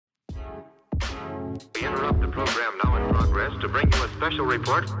We interrupt the program now in progress to bring you a special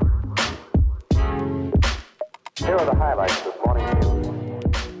report. Here are the highlights this morning's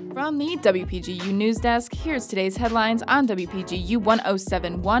news. From the WPGU News Desk, here's today's headlines on WPGU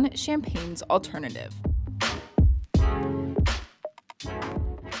 1071, Champaign's Alternative.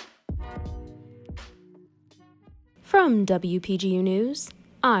 From WPGU News,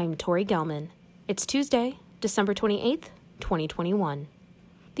 I'm Tori Gelman. It's Tuesday, December 28th, 2021.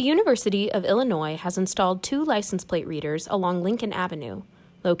 The University of Illinois has installed 2 license plate readers along Lincoln Avenue.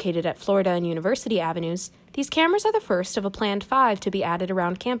 Located at Florida and University Avenues, these cameras are the first of a planned 5 to be added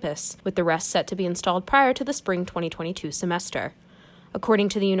around campus, with the rest set to be installed prior to the spring 2022 semester. According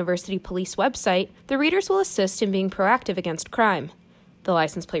to the university police website, the readers will assist in being proactive against crime. The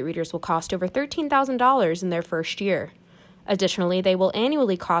license plate readers will cost over $13,000 in their first year. Additionally, they will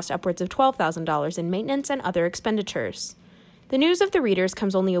annually cost upwards of $12,000 in maintenance and other expenditures. The news of the readers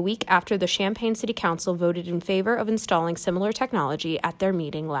comes only a week after the Champaign City Council voted in favor of installing similar technology at their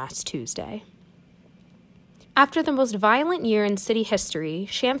meeting last Tuesday. After the most violent year in city history,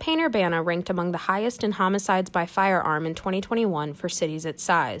 Champaign-Urbana ranked among the highest in homicides by firearm in 2021 for cities its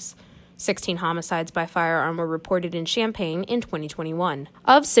size. 16 homicides by firearm were reported in Champaign in 2021.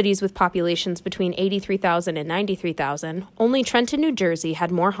 Of cities with populations between 83,000 and 93,000, only Trenton, New Jersey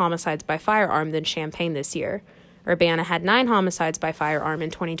had more homicides by firearm than Champaign this year. Urbana had 9 homicides by firearm in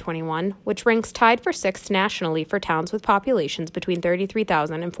 2021, which ranks tied for 6th nationally for towns with populations between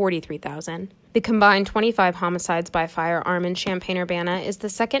 33,000 and 43,000. The combined 25 homicides by firearm in Champaign-Urbana is the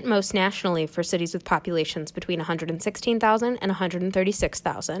second most nationally for cities with populations between 116,000 and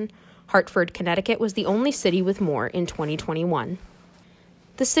 136,000. Hartford, Connecticut was the only city with more in 2021.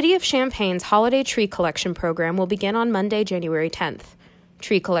 The City of Champaign's Holiday Tree Collection program will begin on Monday, January 10th.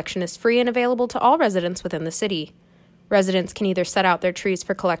 Tree collection is free and available to all residents within the city. Residents can either set out their trees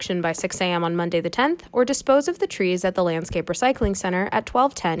for collection by 6 a.m. on Monday the 10th or dispose of the trees at the Landscape Recycling Center at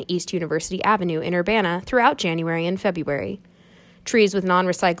 1210 East University Avenue in Urbana throughout January and February. Trees with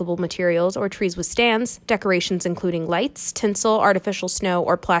non-recyclable materials or trees with stands, decorations including lights, tinsel, artificial snow,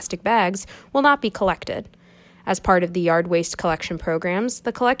 or plastic bags will not be collected. As part of the yard waste collection programs,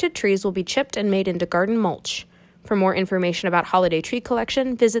 the collected trees will be chipped and made into garden mulch. For more information about holiday tree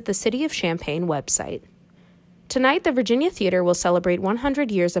collection, visit the City of Champaign website. Tonight, the Virginia Theater will celebrate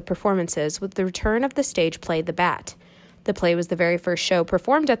 100 years of performances with the return of the stage play The Bat. The play was the very first show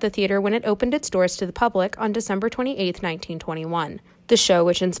performed at the theater when it opened its doors to the public on December 28, 1921. The show,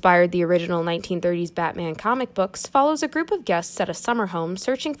 which inspired the original 1930s Batman comic books, follows a group of guests at a summer home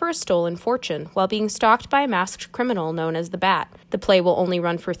searching for a stolen fortune while being stalked by a masked criminal known as the Bat. The play will only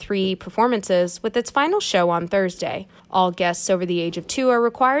run for 3 performances, with its final show on Thursday. All guests over the age of 2 are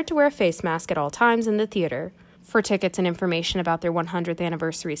required to wear a face mask at all times in the theater. For tickets and information about their 100th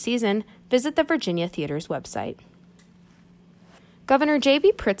anniversary season, visit the Virginia Theater's website. Governor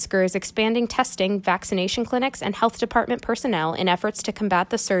J.B. Pritzker is expanding testing, vaccination clinics, and health department personnel in efforts to combat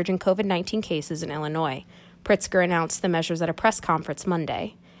the surge in COVID-19 cases in Illinois. Pritzker announced the measures at a press conference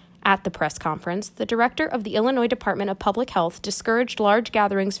Monday. At the press conference, the director of the Illinois Department of Public Health discouraged large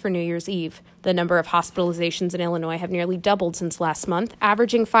gatherings for New Year's Eve. The number of hospitalizations in Illinois have nearly doubled since last month,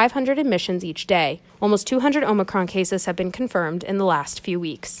 averaging 500 admissions each day. Almost 200 Omicron cases have been confirmed in the last few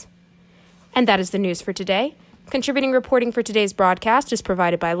weeks. And that is the news for today. Contributing reporting for today's broadcast is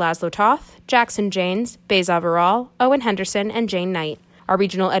provided by Laszlo Toth, Jackson Janes, Beza Veral, Owen Henderson, and Jane Knight. Our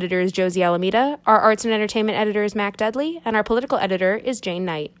regional editor is Josie Alameda, our arts and entertainment editor is Mac Dudley, and our political editor is Jane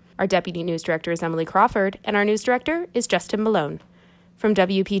Knight. Our deputy news director is Emily Crawford, and our news director is Justin Malone. From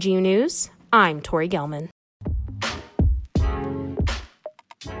WPGU News, I'm Tori Gelman.